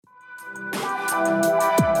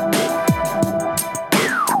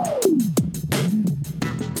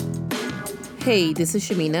Hey, this is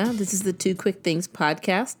Shamina. This is the Two Quick Things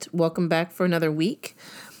podcast. Welcome back for another week.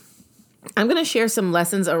 I'm going to share some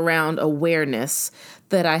lessons around awareness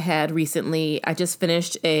that I had recently. I just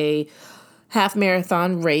finished a half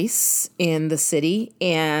marathon race in the city,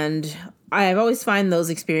 and I've always find those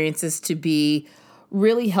experiences to be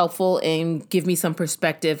really helpful and give me some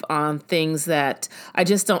perspective on things that I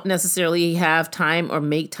just don't necessarily have time or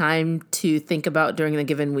make time to think about during a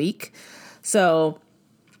given week. So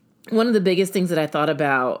one of the biggest things that I thought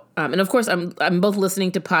about, and of course I'm both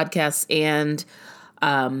listening to podcasts and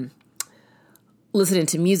listening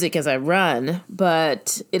to music as I run,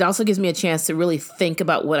 but it also gives me a chance to really think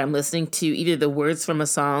about what I'm listening to, either the words from a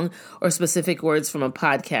song or specific words from a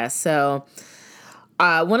podcast. So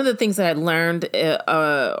one of the things that I learned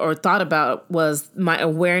or thought about was my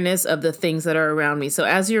awareness of the things that are around me. So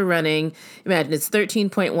as you're running, imagine it's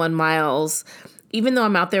 13.1 miles. Even though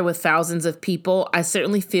I'm out there with thousands of people, I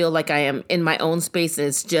certainly feel like I am in my own space and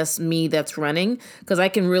it's just me that's running, because I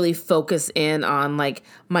can really focus in on like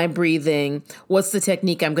my breathing. What's the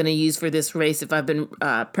technique I'm going to use for this race if I've been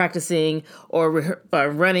practicing or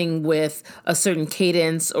running with a certain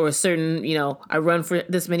cadence or a certain, I run for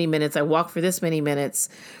this many minutes, I walk for this many minutes.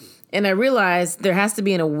 And I realized there has to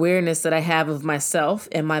be an awareness that I have of myself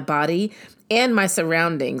and my body and my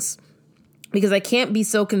surroundings, because I can't be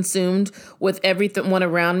so consumed with everyone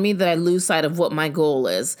around me that I lose sight of what my goal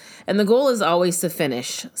is. And the goal is always to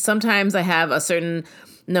finish. Sometimes I have a certain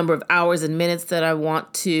number of hours and minutes that I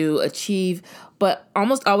want to achieve, but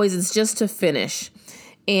almost always it's just to finish.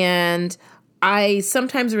 And I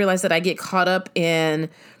sometimes realize that I get caught up in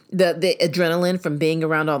the adrenaline from being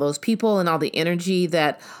around all those people and all the energy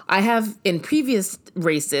that I have in previous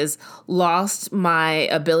races lost my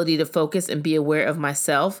ability to focus and be aware of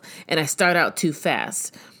myself, and I start out too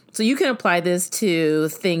fast. So you can apply this to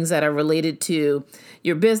things that are related to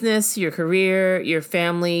your business, your career, your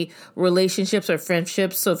family, relationships, or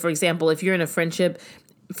friendships. So for example, if you're in a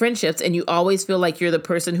friendships and you always feel like you're the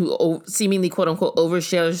person who seemingly quote unquote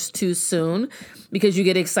overshares too soon because you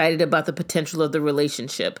get excited about the potential of the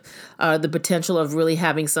relationship, the potential of really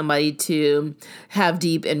having somebody to have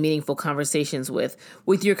deep and meaningful conversations with.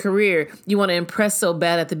 With your career, you want to impress so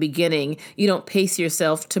bad at the beginning, you don't pace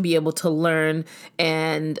yourself to be able to learn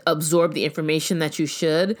and absorb the information that you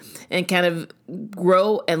should and kind of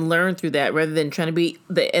grow and learn through that rather than trying to be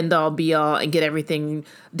the end all be all and get everything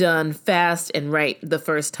done fast and right the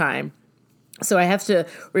first time. So I have to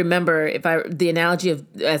remember the analogy of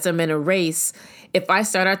as I'm in a race, if I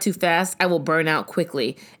start out too fast, I will burn out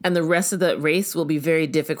quickly and the rest of the race will be very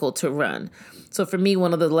difficult to run. So for me,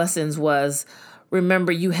 one of the lessons was,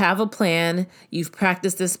 remember, you have a plan, you've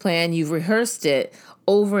practiced this plan, you've rehearsed it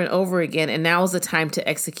over and over again, and now is the time to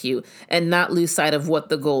execute and not lose sight of what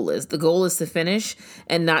the goal is. The goal is to finish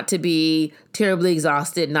and not to be terribly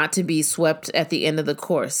exhausted, not to be swept at the end of the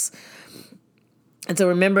course. And so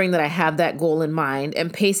remembering that I have that goal in mind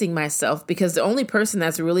and pacing myself, because the only person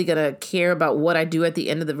that's really going to care about what I do at the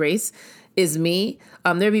end of the race is me.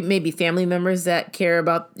 There may be family members that care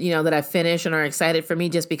about, that I finish and are excited for me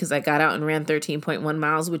just because I got out and ran 13.1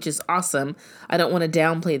 miles, which is awesome. I don't want to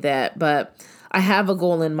downplay that, but I have a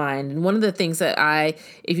goal in mind. And one of the things that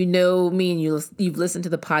if you know me and you've listened to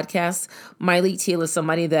the podcast, Miley Teal is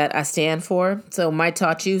somebody that I stand for. So my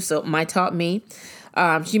taught you, so my taught me.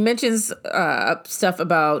 She mentions stuff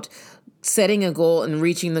about setting a goal and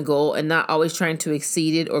reaching the goal and not always trying to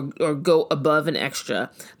exceed it or go above an extra,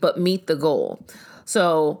 but meet the goal.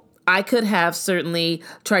 So I could have certainly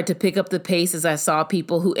tried to pick up the pace as I saw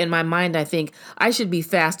people who, in my mind, I think I should be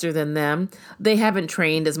faster than them. They haven't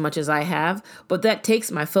trained as much as I have, but that takes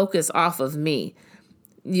my focus off of me.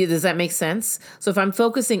 Does that make sense? So if I'm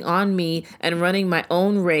focusing on me and running my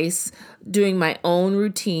own race, doing my own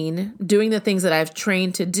routine, doing the things that I've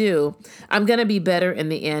trained to do, I'm going to be better in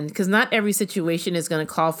the end, because not every situation is going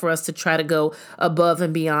to call for us to try to go above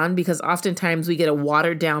and beyond, because oftentimes we get a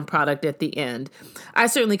watered down product at the end. I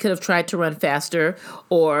certainly could have tried to run faster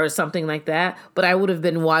or something like that, but I would have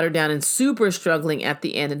been watered down and super struggling at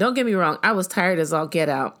the end. And don't get me wrong, I was tired as all get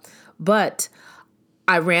out, but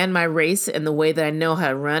I ran my race in the way that I know how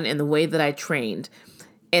to run and the way that I trained.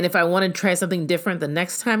 And if I want to try something different the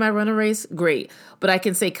next time I run a race, great. But I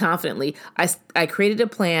can say confidently, I created a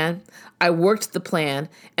plan, I worked the plan,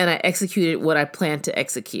 and I executed what I planned to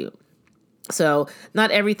execute. So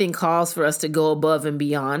not everything calls for us to go above and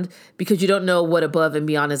beyond, because you don't know what above and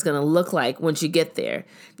beyond is going to look like once you get there.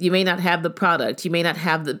 You may not have the product. You may not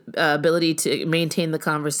have the ability to maintain the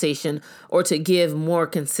conversation or to give more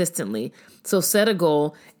consistently. So set a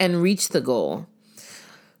goal and reach the goal.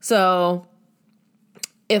 So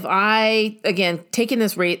if I, again, taking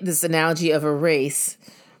this analogy of a race,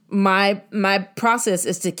 my process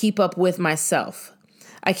is to keep up with myself.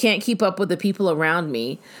 I can't keep up with the people around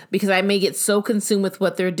me because I may get so consumed with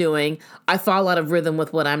what they're doing, I fall out of rhythm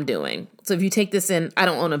with what I'm doing. So if you take this in, I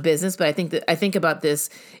don't own a business, but I think about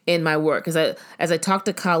this in my work as I talk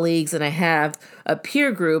to colleagues and I have a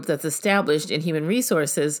peer group that's established in human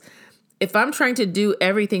resources. If I'm trying to do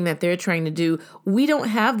everything that they're trying to do, we don't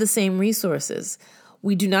have the same resources.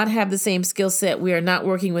 We do not have the same skill set. We are not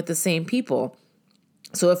working with the same people.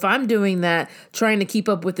 So if I'm doing that, trying to keep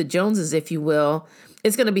up with the Joneses, if you will,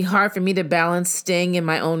 it's going to be hard for me to balance staying in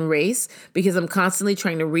my own race because I'm constantly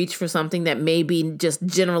trying to reach for something that may be just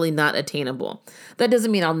generally not attainable. That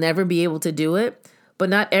doesn't mean I'll never be able to do it, but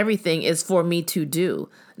not everything is for me to do.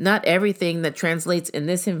 Not everything that translates in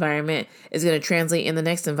this environment is going to translate in the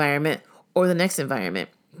next environment or the next environment.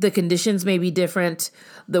 The conditions may be different.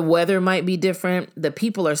 The weather might be different. The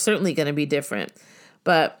people are certainly going to be different.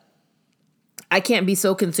 But I can't be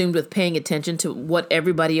so consumed with paying attention to what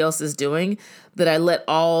everybody else is doing that I let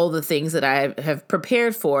all the things that I have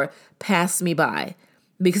prepared for pass me by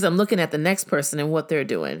because I'm looking at the next person and what they're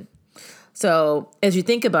doing. So as you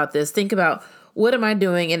think about this, think about what am I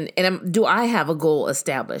doing and do I have a goal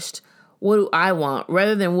established? What do I want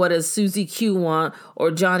rather than what does Susie Q want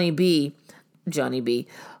or Johnny B?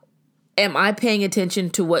 Am I paying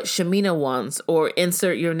attention to what Shamina wants or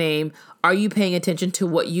insert your name? Are you paying attention to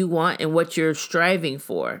what you want and what you're striving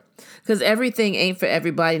for? Because everything ain't for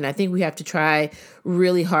everybody. And I think we have to try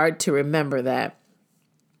really hard to remember that.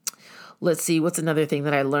 Let's see, what's another thing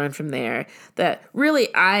that I learned from there? That really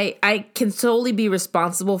I can solely be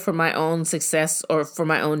responsible for my own success or for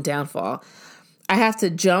my own downfall. I have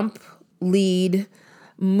to jump, lead,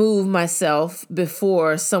 move myself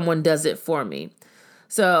before someone does it for me.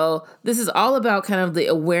 So this is all about kind of the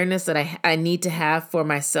awareness that I need to have for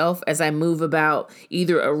myself as I move about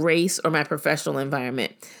either a race or my professional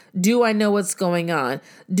environment. Do I know what's going on?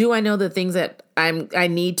 Do I know the things that I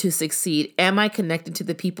need to succeed? Am I connected to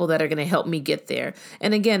the people that are going to help me get there?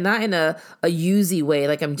 And again, not in a usy way,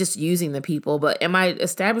 like I'm just using the people, but am I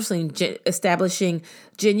establishing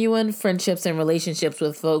genuine friendships and relationships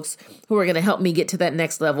with folks who are going to help me get to that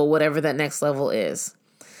next level, whatever that next level is?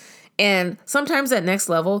 And sometimes that next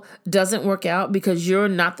level doesn't work out because you're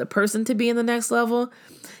not the person to be in the next level.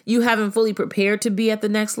 You haven't fully prepared to be at the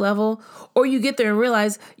next level, or you get there and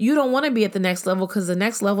realize you don't want to be at the next level because the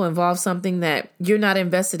next level involves something that you're not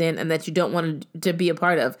invested in and that you don't want to be a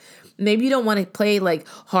part of. Maybe you don't want to play like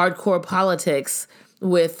hardcore politics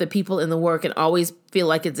with the people in the work and always feel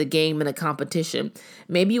like it's a game and a competition.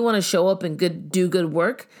 Maybe you want to show up and do good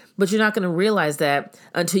work, but you're not going to realize that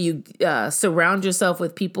until you surround yourself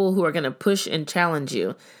with people who are going to push and challenge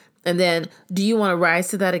you. And then do you want to rise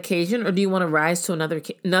to that occasion or do you want to rise to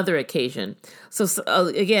another occasion? So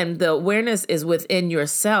again, the awareness is within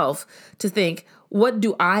yourself to think, what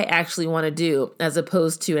do I actually want to do, as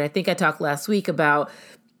opposed to, and I think I talked last week about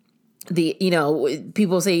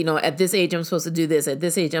people say, at this age, I'm supposed to do this. At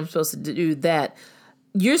this age, I'm supposed to do that.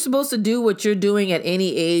 You're supposed to do what you're doing at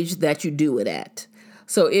any age that you do it at.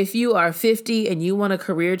 So if you are 50 and you want a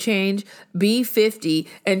career change, be 50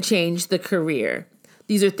 and change the career.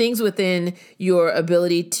 These are things within your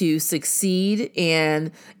ability to succeed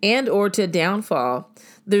and or to downfall.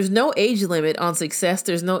 There's no age limit on success.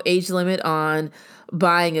 There's no age limit on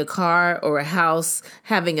buying a car or a house,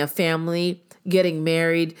 having a family, getting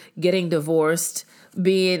married, getting divorced,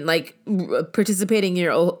 being participating in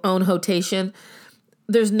your own rotation.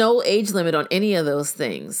 There's no age limit on any of those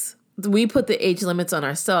things. We put the age limits on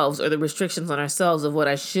ourselves or the restrictions on ourselves of what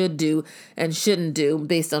I should do and shouldn't do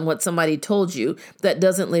based on what somebody told you that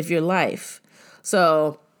doesn't live your life.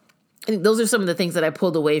 So I think those are some of the things that I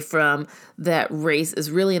pulled away from that race, is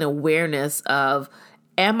really an awareness of,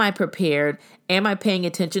 am I prepared? Am I paying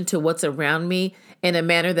attention to what's around me in a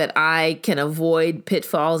manner that I can avoid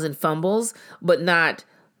pitfalls and fumbles, but not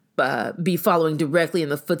be following directly in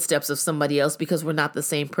the footsteps of somebody else because we're not the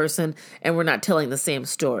same person and we're not telling the same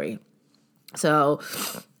story. So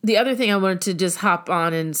the other thing I wanted to just hop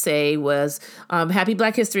on and say was Happy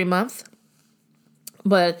Black History Month.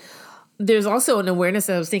 But there's also an awareness.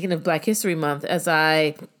 I was thinking of Black History Month as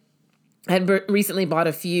I I had recently bought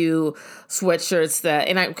a few sweatshirts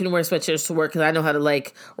and I can wear sweatshirts to work because I know how to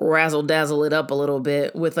like razzle dazzle it up a little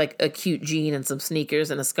bit with like a cute jean and some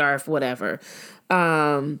sneakers and a scarf, whatever.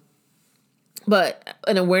 But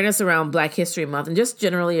an awareness around Black History Month and just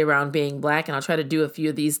generally around being Black, and I'll try to do a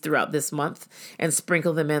few of these throughout this month and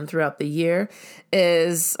sprinkle them in throughout the year,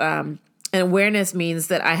 is an awareness means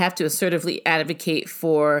that I have to assertively advocate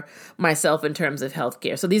for myself in terms of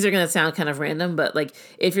healthcare. So these are going to sound kind of random, but like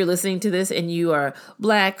if you're listening to this and you are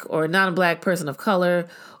Black or non-Black person of color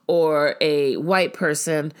or a white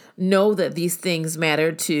person, know that these things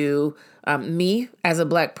matter to me as a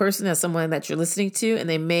Black person, as someone that you're listening to, and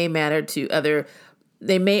they may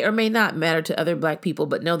or may not matter to other Black people,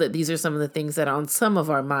 but know that these are some of the things that are on some of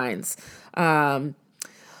our minds.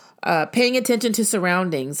 Paying attention to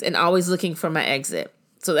surroundings and always looking for my exit.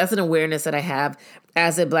 So that's an awareness that I have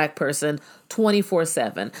as a Black person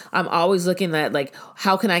 24/7. I'm always looking at like,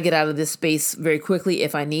 how can I get out of this space very quickly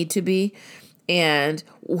if I need to be? And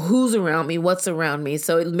who's around me, what's around me.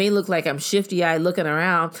 So it may look like I'm shifty-eyed looking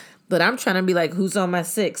around, but I'm trying to be like, who's on my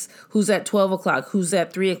 6? Who's at 12 o'clock? Who's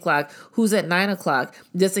at 3 o'clock? Who's at 9 o'clock?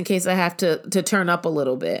 Just in case I have to turn up a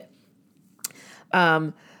little bit.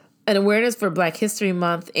 An awareness for Black History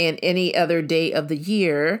Month and any other day of the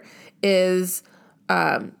year is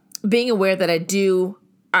being aware that I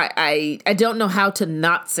don't know how to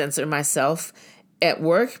not censor myself at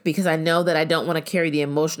work, because I know that I don't want to carry the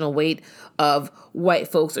emotional weight of white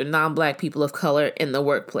folks or non-Black people of color in the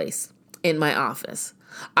workplace, in my office.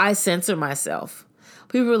 I censor myself.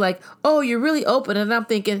 People are like, oh, you're really open. And I'm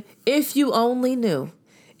thinking, if you only knew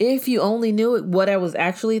what I was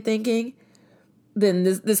actually thinking, then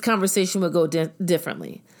this conversation would go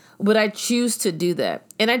differently. But I choose to do that.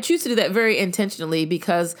 And I choose to do that very intentionally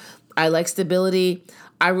because I like stability.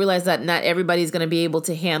 I realize that not everybody's going to be able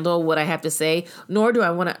to handle what I have to say, nor do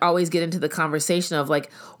I want to always get into the conversation of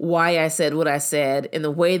like why I said what I said and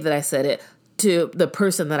the way that I said it to the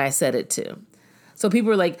person that I said it to. So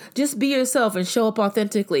people are like, just be yourself and show up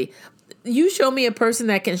authentically. You show me a person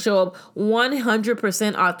that can show up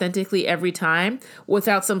 100% authentically every time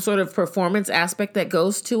without some sort of performance aspect that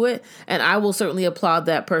goes to it, and I will certainly applaud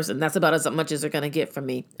that person. That's about as much as they're going to get from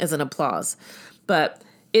me as an applause. But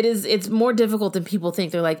it's more difficult than people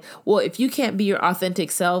think. They're like, well, if you can't be your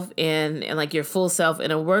authentic self and like your full self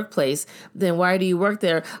in a workplace, then why do you work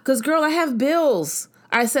there? Because, girl, I have bills.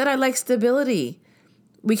 I said I like stability.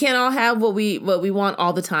 We can't all have what we want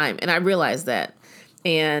all the time. And I realize that.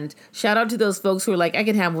 And shout out to those folks who are like, I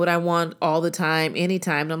can have what I want all the time,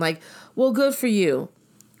 anytime. And I'm like, well, good for you.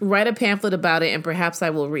 Write a pamphlet about it and perhaps I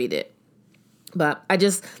will read it. But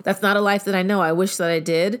that's not a life that I know. I wish that I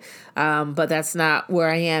did, but that's not where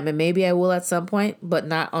I am. And maybe I will at some point, but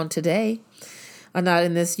not on today. Not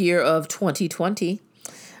in this year of 2020.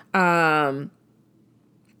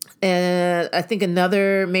 And I think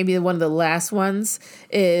maybe one of the last ones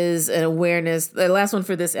is an awareness. The last one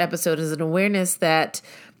for this episode is an awareness that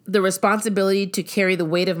the responsibility to carry the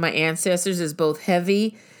weight of my ancestors is both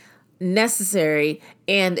heavy, necessary,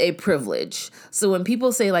 and a privilege. So when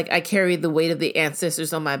people say like I carry the weight of the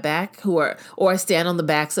ancestors on my back, or I stand on the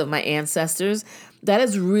backs of my ancestors, that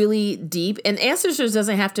is really deep. And ancestors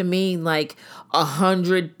doesn't have to mean like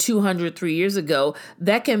 100, 200, 3 years ago.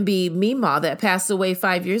 That can be Mima that passed away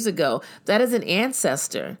 5 years ago. That is an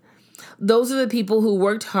ancestor. Those are the people who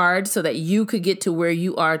worked hard so that you could get to where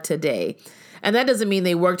you are today. And that doesn't mean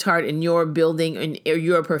they worked hard in your building or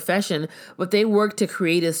your profession, but they worked to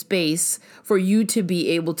create a space for you to be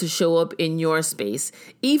able to show up in your space,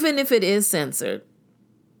 even if it is censored.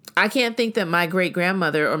 I can't think that my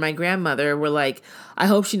great-grandmother or my grandmother were like, I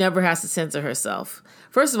hope she never has to censor herself.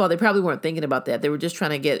 First of all, they probably weren't thinking about that. They were just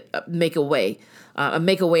trying to make a way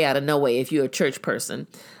out of no way if you're a church person.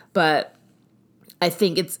 But I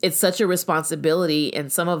think it's such a responsibility,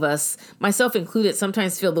 and some of us, myself included,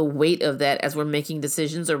 sometimes feel the weight of that as we're making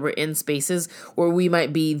decisions or we're in spaces where we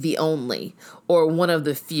might be the only or one of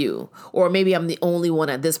the few, or maybe I'm the only one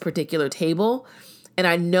at this particular table. And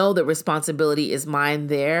I know that responsibility is mine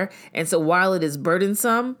there. And so while it is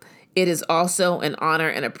burdensome, it is also an honor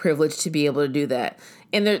and a privilege to be able to do that.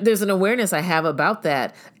 And there's an awareness I have about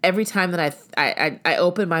that every time that I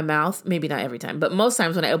open my mouth. Maybe not every time, but most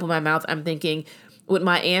times when I open my mouth, I'm thinking, would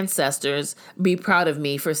my ancestors be proud of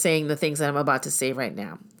me for saying the things that I'm about to say right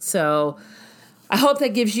now? So I hope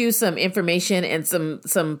that gives you some information and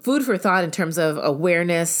some food for thought in terms of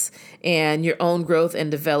awareness and your own growth and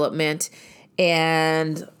development.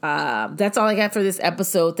 And that's all I got for this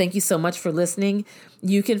episode. Thank you so much for listening.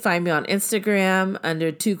 You can find me on Instagram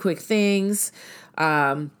under 2 Quick Things.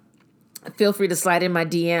 Feel free to slide in my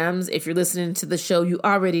DMs. If you're listening to the show, you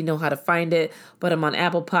already know how to find it, but I'm on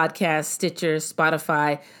Apple Podcasts, Stitcher,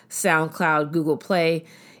 Spotify, SoundCloud, Google Play,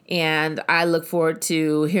 and I look forward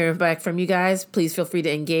to hearing back from you guys. Please feel free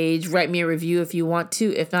to engage. Write me a review if you want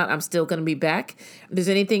to. If not, I'm still going to be back. If there's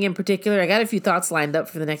anything in particular, I got a few thoughts lined up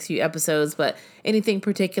for the next few episodes, but anything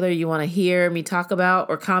particular you want to hear me talk about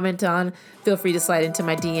or comment on, feel free to slide into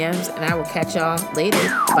my DMs, and I will catch y'all later.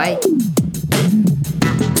 Bye.